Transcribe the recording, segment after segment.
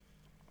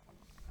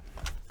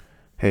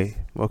Hey,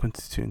 welcome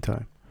to Tune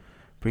Time,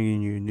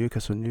 bringing you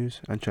Newcastle news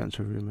and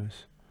transfer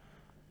rumours.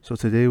 So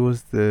today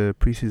was the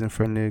pre-season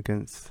friendly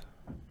against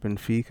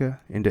Benfica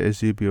in the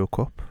Eusebio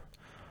Cup.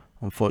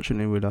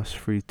 Unfortunately, we lost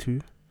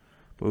 3-2,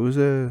 but it was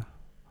a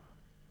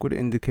good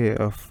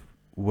indicator of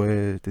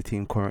where the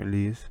team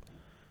currently is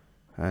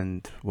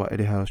and what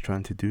Eddie Howe is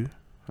trying to do,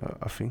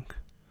 I think,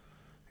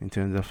 in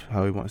terms of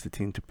how he wants the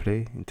team to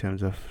play, in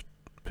terms of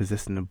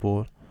possessing the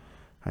ball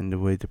and the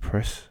way they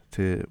press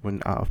to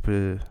when out of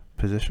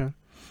position.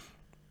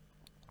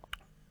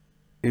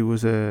 It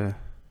was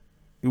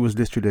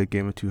literally a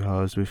game of two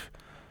halves with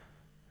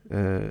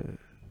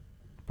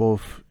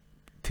both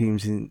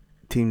different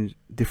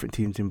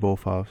teams in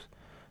both halves.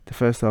 The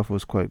first half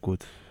was quite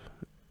good,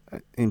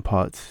 in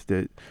parts.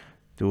 There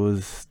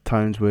was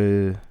times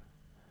where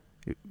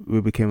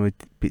we became a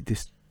bit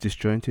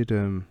disjointed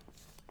in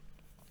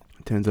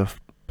terms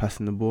of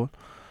passing the ball,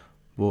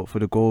 but for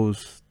the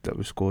goals that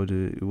we scored,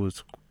 it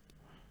was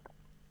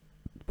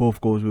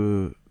both goals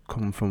were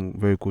coming from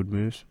very good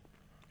moves.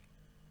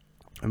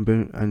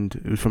 And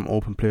it was from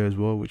open play as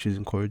well, which is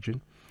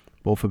encouraging.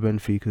 Both of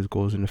Benfica's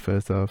goals in the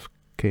first half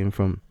came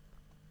from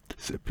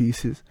set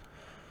pieces.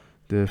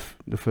 The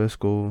first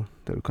goal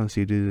that we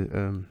conceded,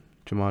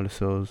 Jamal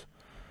Lascelles,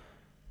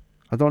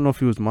 I don't know if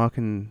he was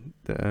marking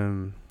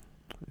the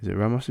is it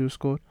Ramos who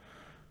scored,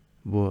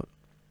 but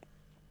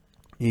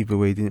either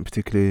way, he didn't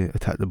particularly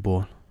attack the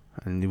ball,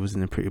 and he was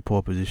in a pretty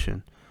poor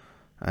position,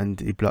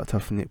 and he blocked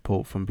off Nick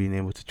Pope from being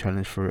able to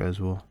challenge for it as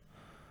well.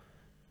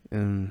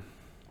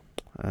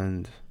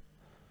 And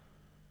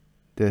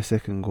their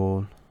second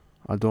goal,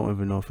 I don't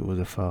even know if it was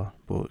a foul,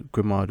 but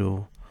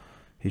Grimado,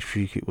 his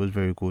free kick was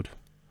very good.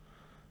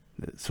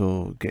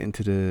 So getting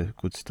to the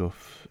good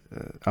stuff,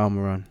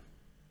 Almiron,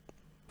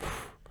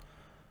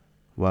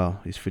 wow,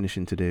 his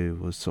finishing today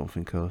was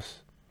something else.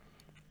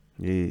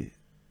 He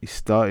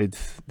started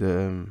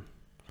the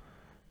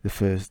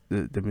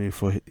move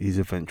for his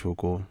eventual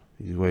goal.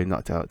 He's where he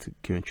knocked out to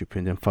Kieran Trippier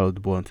and then followed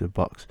the ball into the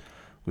box,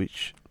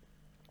 which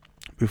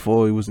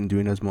before he wasn't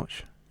doing as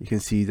much. You can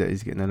see that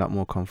he's getting a lot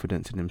more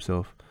confidence in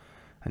himself,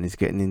 and he's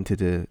getting into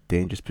the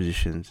dangerous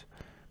positions,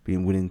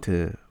 being willing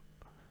to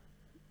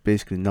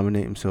basically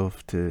nominate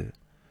himself to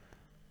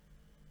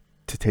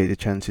take the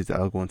chances that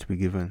are going to be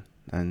given.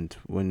 And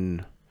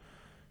when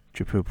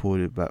Trippier pulled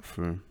it back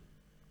for him,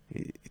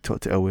 he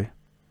tucked it away,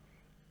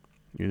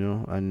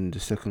 and the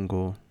second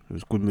goal, it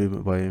was good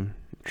movement by him.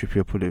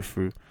 Trippier put it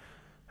through,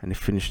 and he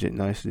finished it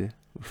nicely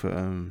with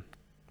a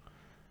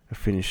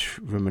finish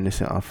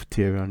reminiscent of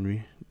Thierry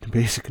Henry.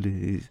 Basically,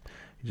 he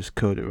just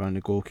curled it around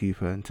the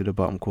goalkeeper into the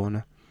bottom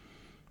corner.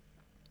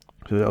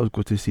 So that was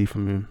good to see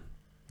from him.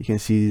 You can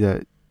see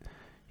that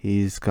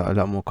he's got a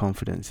lot more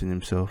confidence in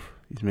himself.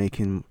 He's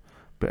making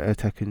better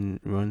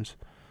attacking runs,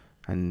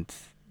 and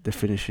the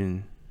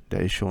finishing that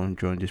he's shown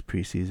during this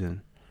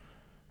pre-season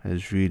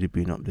has really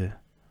been up there.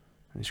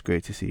 It's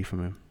great to see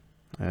from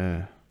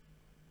him.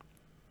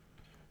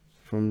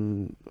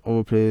 From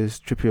other players,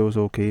 Trippier was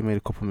okay. He made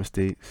a couple of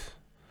mistakes,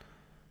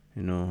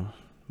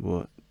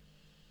 but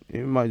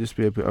it might just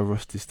be a bit of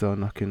rusty still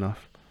knocking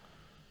off,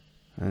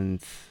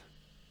 and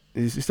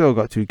he's still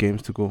got 2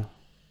 games to go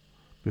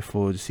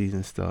before the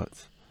season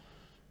starts,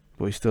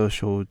 but he still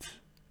showed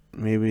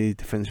maybe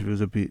defensively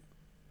was a bit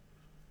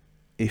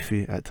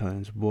iffy at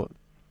times, but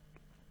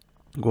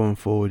going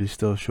forward he's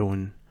still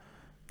showing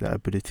that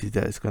ability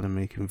that is going to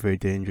make him very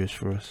dangerous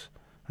for us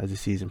as the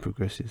season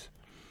progresses.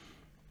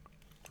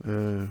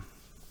 The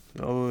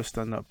other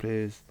standout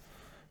players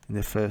in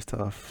the first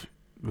half,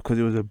 because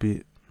it was a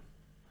bit,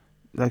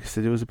 like I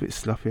said, it was a bit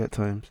sloppy at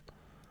times.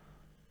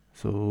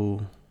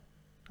 So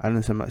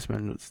Alan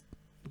Saint-Maximin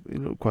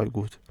looked quite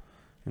good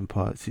in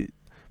parts.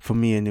 For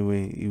me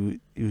anyway,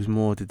 it was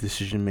more the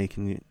decision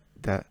making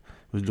that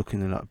was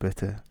looking a lot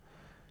better.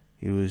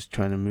 He was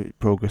trying to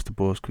progress the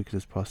ball as quickly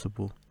as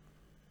possible,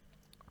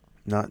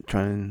 not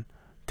trying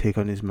to take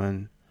on his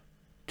man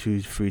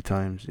 2-3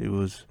 times. It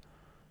was,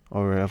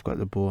 alright, I've got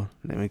the ball,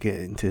 let me get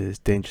into as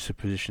dangerous a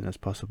position as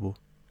possible,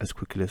 as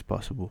quickly as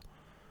possible.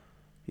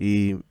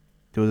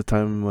 There was a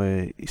time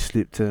where he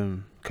slipped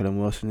Callum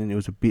Wilson in. It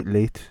was a bit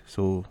late,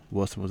 so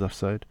Wilson was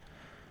offside,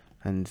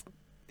 and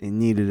it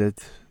nearly led,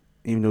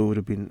 even though it would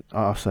have been an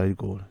offside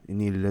goal, it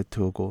nearly led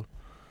to a goal.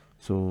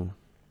 So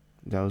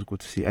that was good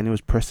to see, and he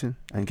was pressing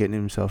and getting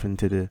himself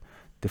into the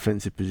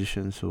defensive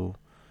position. So,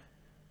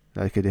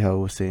 like Eddie Howe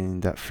was saying,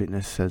 that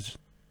fitness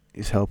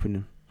is helping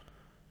him,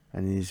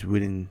 and he's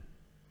willing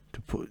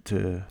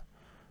to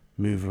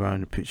move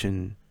around the pitch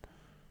and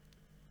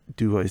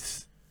do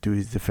his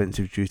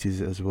defensive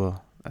duties as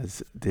well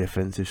as the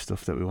offensive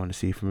stuff that we want to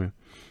see from him.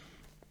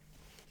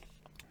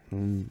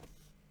 In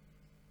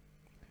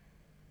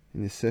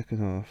the second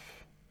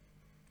half,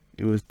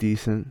 it was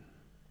decent.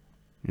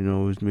 It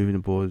was moving the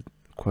ball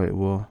quite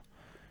well.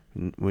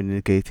 We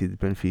negated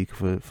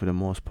Benfica for the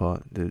most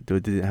part. They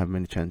didn't have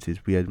many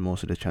chances. We had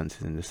most of the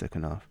chances in the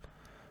second half,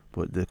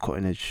 but the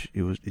cutting edge,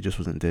 it just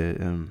wasn't there.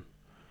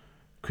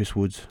 Chris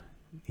Woods,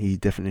 he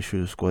definitely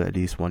should have scored at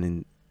least one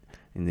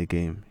in the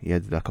game. He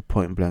had like a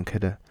point blank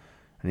header,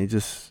 and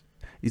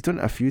he's done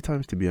it a few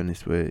times, to be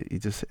honest, where he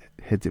just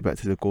heads it back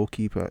to the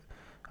goalkeeper.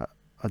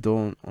 I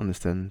don't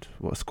understand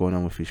what's going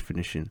on with his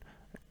finishing,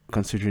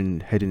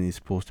 considering heading is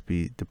supposed to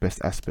be the best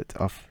aspect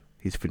of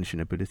his finishing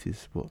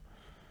abilities. But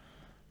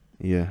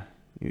yeah,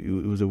 it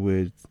was a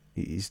weird.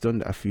 He's done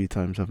that a few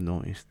times, I've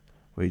noticed,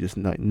 where he just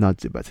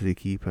nods it back to the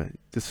keeper.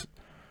 Just,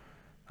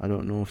 I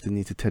don't know if they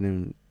need to tell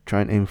him,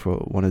 try and aim for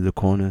one of the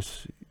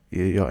corners.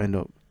 You'll end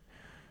up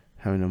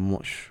having a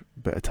much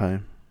better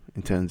time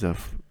in terms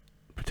of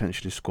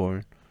potentially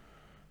scoring.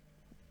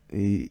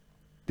 There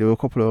were a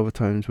couple of other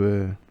times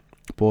where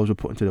balls were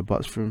put into the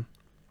box for him,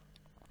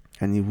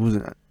 and he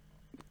wasn't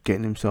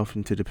getting himself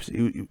into the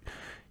position.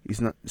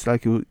 He's not. It's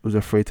like he was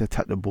afraid to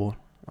attack the ball.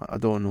 I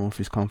don't know if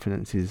his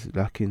confidence is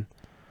lacking,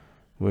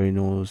 where he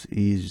knows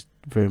he's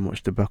very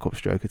much the backup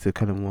striker to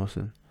Callum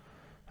Wilson,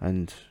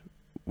 and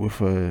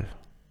with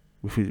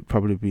it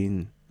probably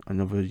being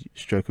another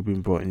striker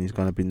being brought in, he's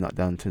gonna be knocked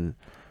down to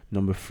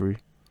number 3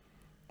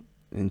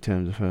 in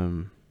terms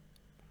of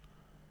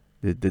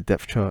the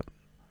depth chart.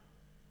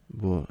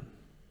 But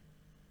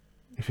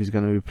if he's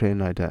gonna be playing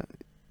like that,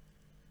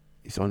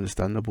 it's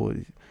understandable.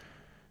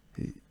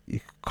 You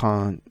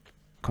can't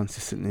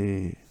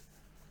consistently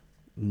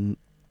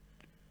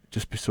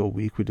just be so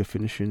weak with the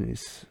finishing.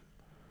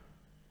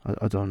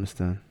 I don't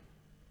understand.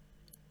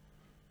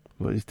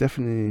 But it's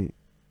definitely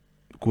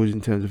good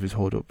in terms of his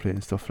hold up play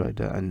and stuff like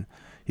that, and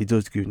he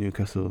does give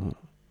Newcastle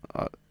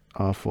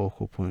our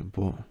focal point.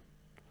 But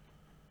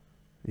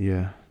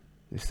yeah,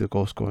 it's the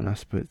goal scoring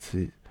aspect.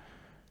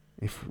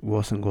 If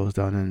Wilson goes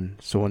down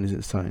and someone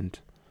isn't signed,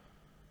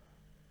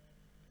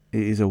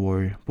 it is a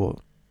worry. But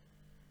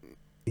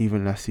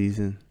even last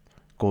season,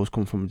 goals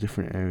come from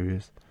different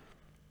areas,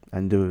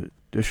 and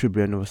there should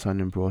be another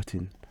signing brought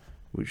in,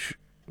 which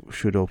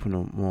should open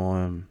up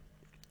more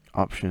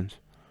options,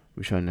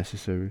 which are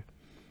necessary.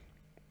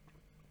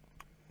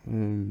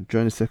 During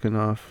the second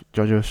half,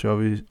 Jojo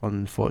Shelby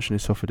unfortunately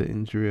suffered an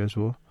injury as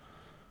well.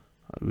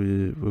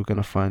 We're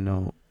gonna find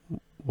out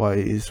what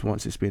it is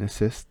once it's been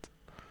assessed.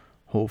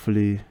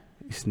 Hopefully,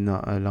 it's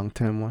not a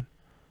long-term one,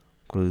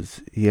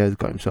 because he has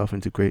got himself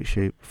into great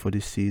shape for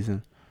this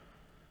season,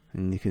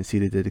 and you can see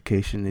the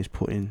dedication he's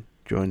put in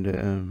during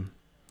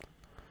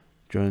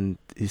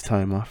his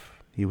time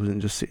off. He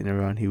wasn't just sitting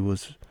around; he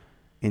was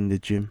in the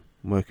gym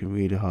working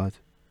really hard,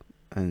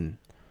 and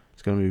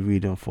it's gonna be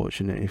really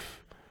unfortunate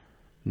if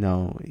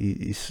now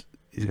he's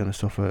gonna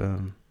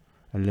suffer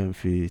a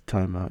lengthy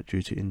timeout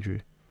due to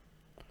injury.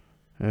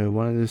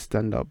 One of the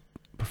stand-up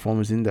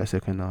performers in that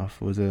second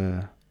half was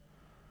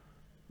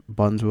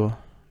Bonswell,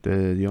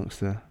 the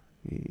youngster.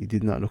 He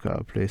did not look out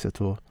of place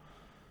at all.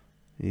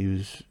 He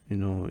was,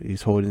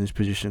 he's holding his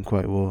position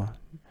quite well.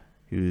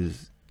 He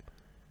was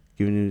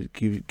giving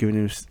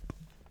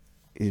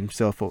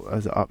himself up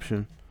as an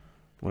option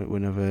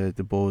whenever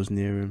the ball was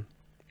near him.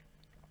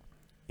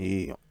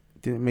 He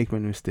didn't make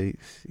many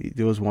mistakes.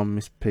 There was one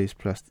misplaced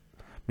pass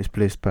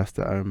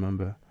that I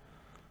remember,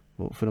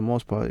 but for the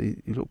most part,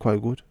 he looked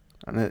quite good.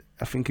 And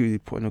I think he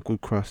put in a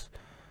good cross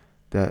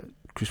that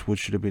Chris Wood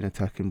should have been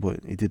attacking, but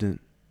he didn't.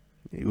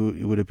 It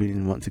would have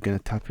been once again a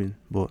tap-in,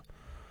 but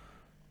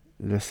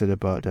the less said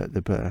about that,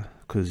 the better,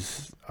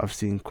 because I've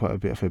seen quite a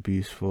bit of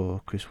abuse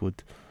for Chris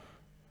Wood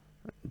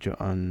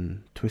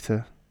on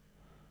Twitter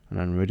and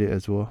on Reddit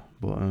as well.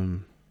 But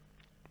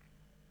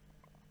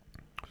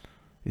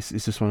it's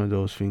just one of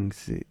those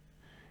things.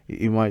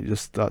 It might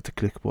just start to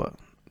click, but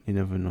you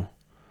never know.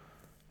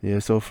 Yeah,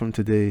 so from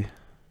today,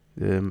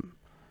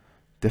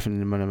 definitely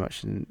the man of the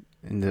match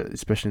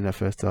especially in that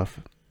first half.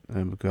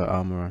 We got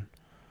Almiron.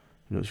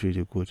 It looks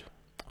really good.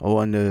 Oh,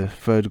 and the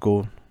third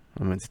goal,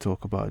 I meant to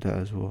talk about that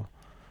as well,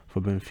 for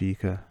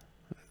Benfica.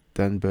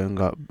 Dan Burn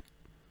got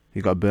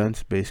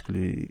burnt,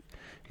 basically.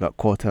 He got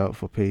caught out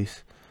for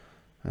pace,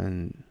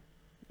 and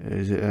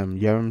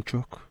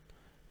Yaremchuk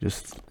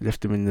just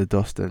left him in the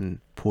dust and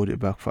pulled it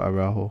back for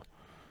Araujo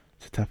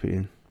to tap it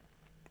in.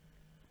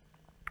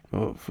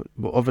 But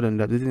other than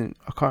that,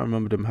 I can't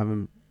remember them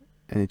having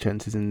any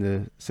chances in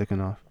the second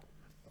half.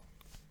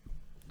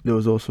 There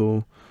was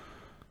also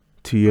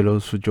 2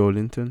 yellows for Joe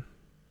Linton.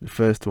 The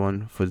first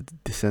one for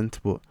dissent,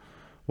 but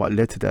what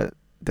led to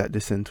that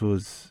dissent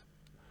was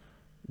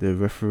the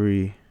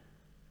referee.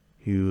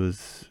 He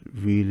was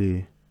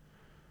really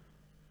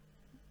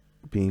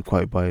being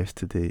quite biased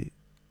today,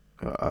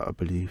 I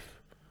believe,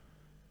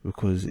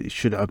 because it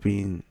should have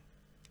been.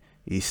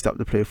 He stopped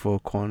the play for a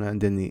corner, and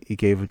then he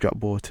gave a drop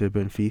ball to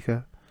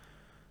Benfica.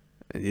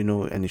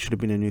 And it should have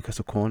been a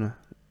Newcastle corner.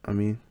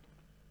 And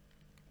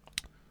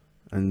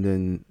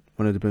then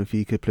one of the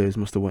Benfica players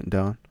must have went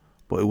down,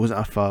 but it wasn't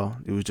a foul.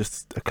 It was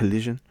just a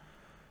collision,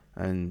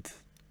 and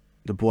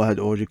the ball had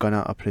already gone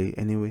out of play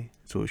anyway,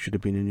 so it should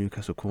have been a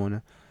Newcastle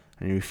corner,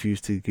 and he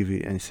refused to give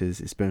it, and he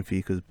says it's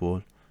Benfica's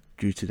ball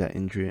due to that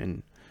injury,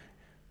 and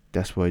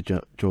that's why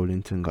Joe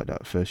Linton got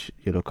that first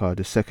yellow card.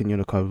 The second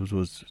yellow card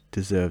was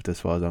deserved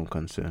as far as I'm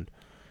concerned.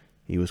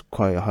 He was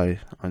quite high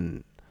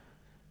and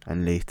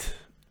late,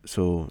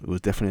 so it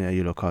was definitely a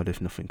yellow card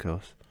if nothing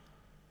else.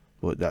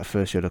 But that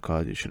first yellow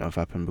card, it shouldn't have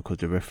happened, because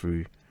the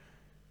referee,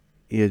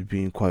 he had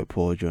been quite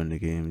poor during the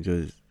game.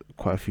 There's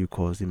quite a few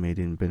calls he made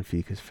in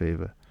Benfica's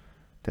favour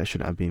that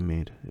shouldn't have been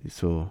made.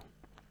 So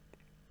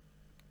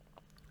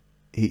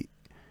he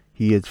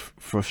had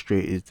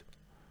frustrated,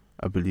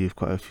 I believe,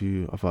 quite a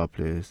few of our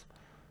players,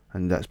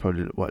 and that's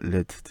probably what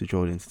led to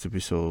Jordan to be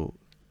so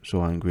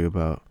angry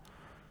about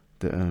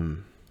the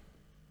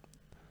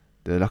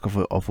lack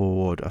of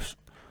award of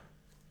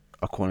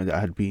a corner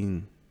that had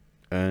been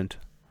earned.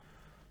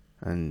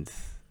 And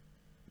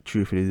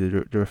truthfully,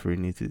 the referee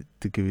needed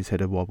to give his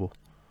head a wobble,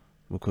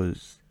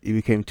 because he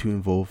became too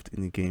involved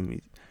in the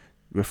game.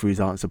 Referees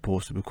aren't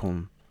supposed to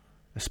become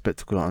a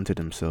spectacle unto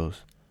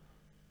themselves.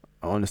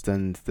 I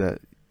understand that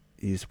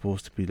he's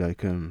supposed to be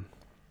like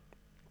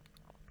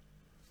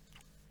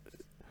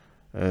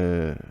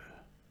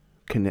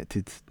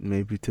connected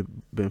maybe to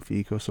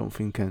Benfica or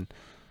something,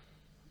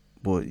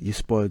 but you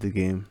spoil the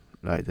game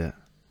like that.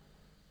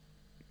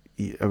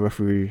 A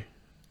referee,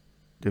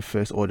 the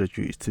first order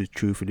duty is to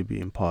truthfully be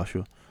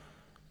impartial.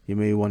 You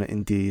may want to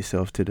endear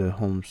yourself to the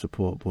home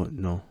support, but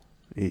no,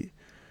 it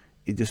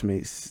just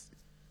makes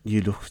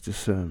you look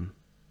just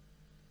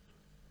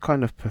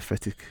kind of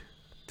pathetic,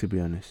 to be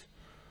honest.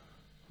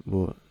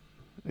 But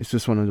it's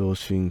just one of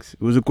those things.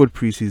 It was a good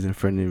pre-season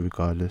friendly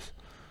regardless.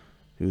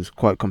 It was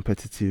quite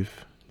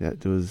competitive. There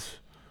was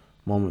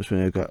moments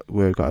when it got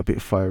a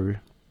bit fiery,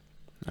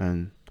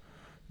 and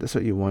that's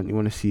what you want. You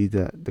want to see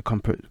that the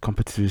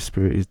competitive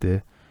spirit is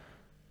there,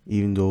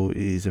 even though it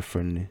is a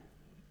friendly.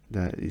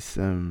 That is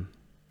the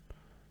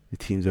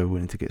teams are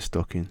willing to get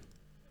stuck in.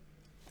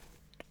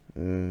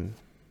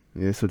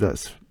 Yeah, so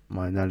that's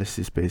my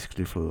analysis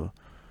basically for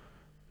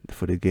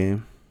the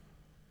game.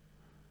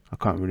 I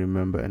can't really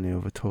remember any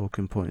other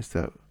talking points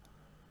that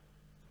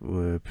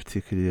were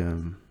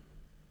particularly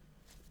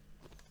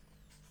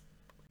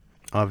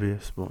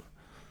obvious, but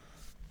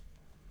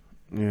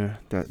yeah,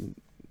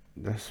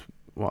 that's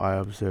what I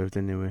observed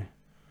anyway.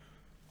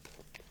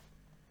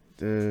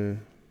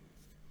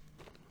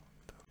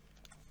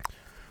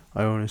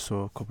 I only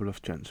saw a couple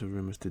of transfer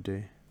rumours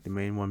today. The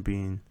main one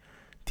being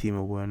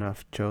Timo Werner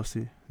of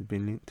Chelsea has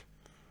been linked.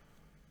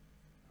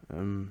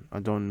 I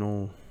don't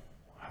know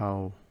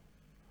how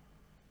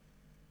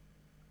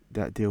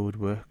that deal would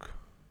work.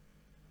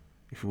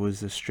 If it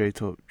was a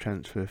straight up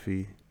transfer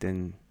fee,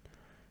 then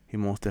he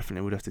most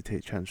definitely would have to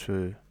take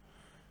a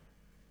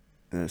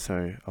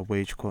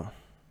wage cut,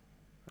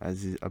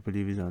 as I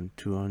believe he's on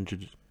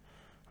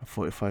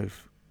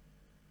 245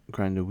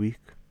 grand a week.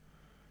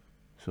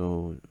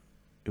 So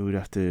it would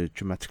have to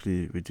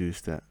dramatically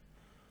reduce that.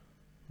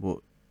 But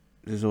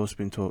there's also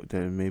been talk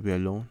that maybe a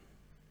loan,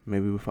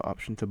 maybe with an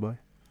option to buy.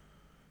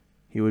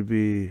 He would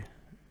be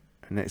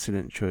an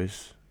excellent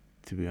choice,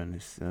 to be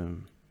honest.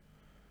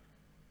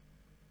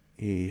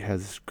 He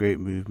has great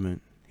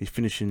movement. His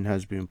finishing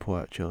has been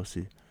poor at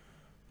Chelsea,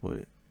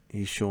 but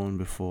he's shown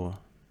before,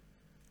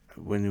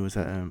 when he was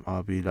at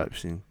RB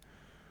Leipzig,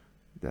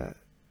 that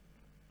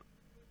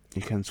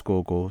he can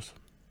score goals.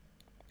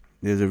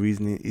 There's a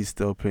reason he's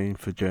still playing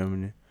for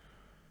Germany,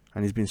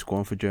 and he's been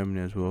scoring for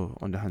Germany as well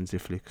under Hansi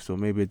Flick. So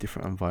maybe a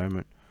different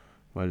environment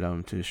will allow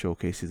him to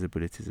showcase his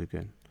abilities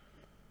again.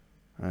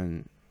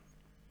 And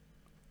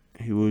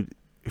he would,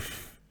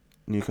 if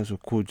Newcastle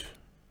could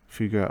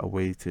figure out a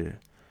way to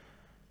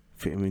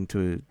fit him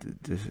into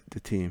the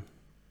team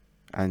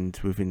and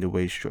within the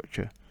wage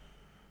structure,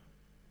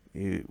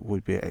 it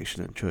would be an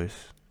excellent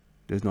choice.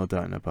 There's no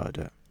doubt about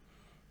that.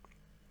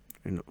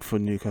 For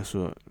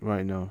Newcastle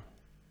right now,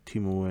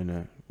 Timo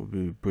Werner would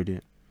be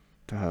brilliant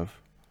to have,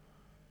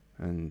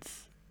 and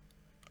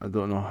I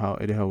don't know how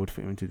Eddie Howe would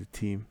fit him into the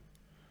team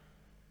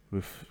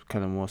with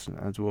Callum Wilson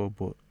as well,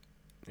 but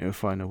he'll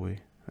find a way.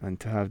 And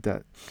to have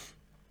that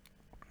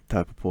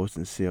type of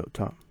potency up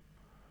top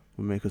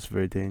will make us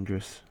very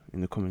dangerous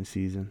in the coming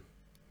season.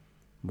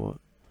 But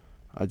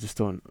I just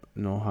don't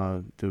know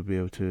how they'll be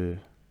able to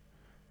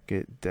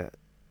get that.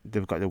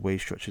 They've got the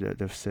wage structure that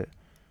they've set,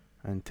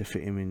 and to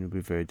fit him in will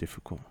be very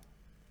difficult.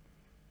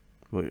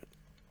 But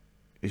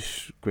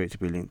it's great to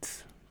be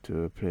linked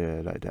to a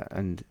player like that,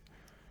 and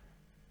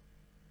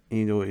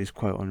you know, it's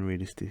quite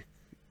unrealistic.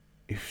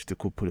 If they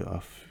could pull it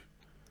off,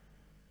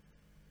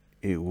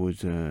 it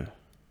would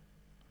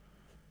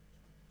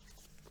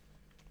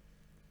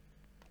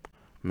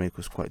make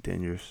us quite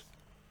dangerous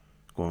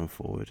going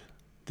forward.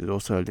 There's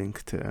also a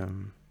link to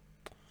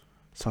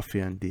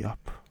Sofiane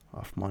Diop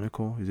of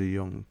Monaco. He's a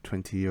young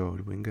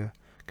 20-year-old winger,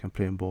 can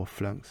play in both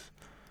flanks.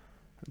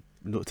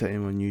 Looked at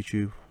him on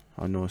YouTube.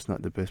 I know it's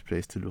not the best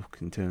place to look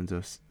in terms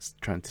of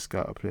trying to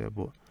scout a player,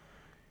 but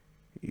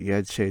he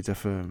had shades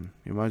of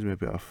he reminds me a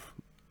bit of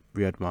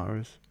Riyad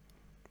Mahrez.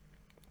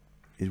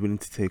 He's willing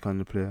to take on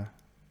the player.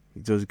 He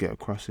does get a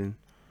crossing,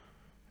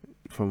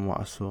 from what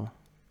I saw.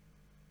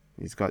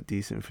 He's got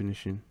decent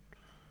finishing.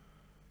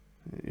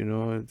 You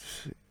know,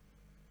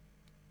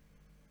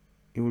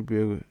 he would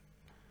be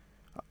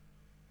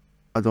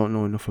I don't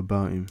know enough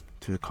about him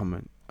to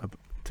comment,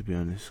 to be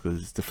honest,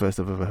 because it's the first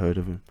I've ever heard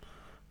of him.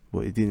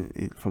 But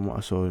from what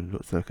I saw, it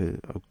looks like a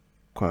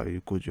quite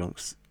a good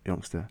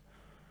youngster.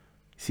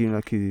 He seemed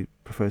like he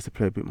prefers to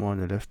play a bit more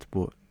on the left,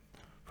 but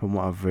from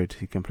what I've read,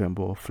 he can play on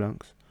both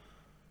flanks,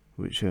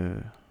 which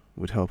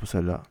would help us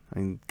a lot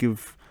and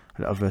give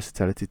a lot of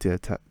versatility to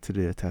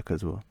the attack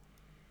as well,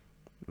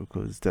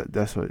 because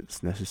that's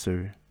what's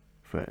necessary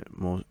for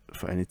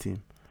any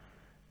team.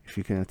 If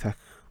you can attack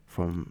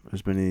from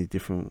as many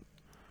different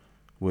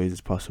ways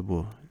as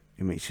possible,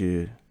 it makes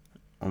you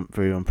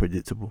very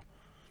unpredictable.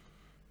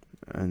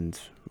 And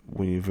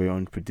when you're very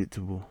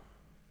unpredictable,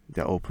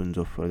 that opens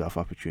up a lot of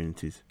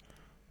opportunities.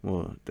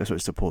 Well, that's what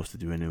it's supposed to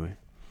do anyway.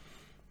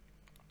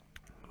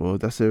 Well,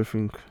 that's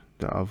everything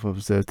that I've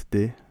observed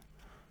today.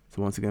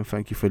 So once again,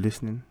 thank you for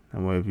listening,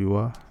 and wherever you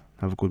are,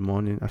 have a good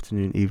morning,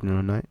 afternoon, evening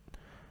or night.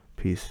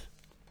 Peace.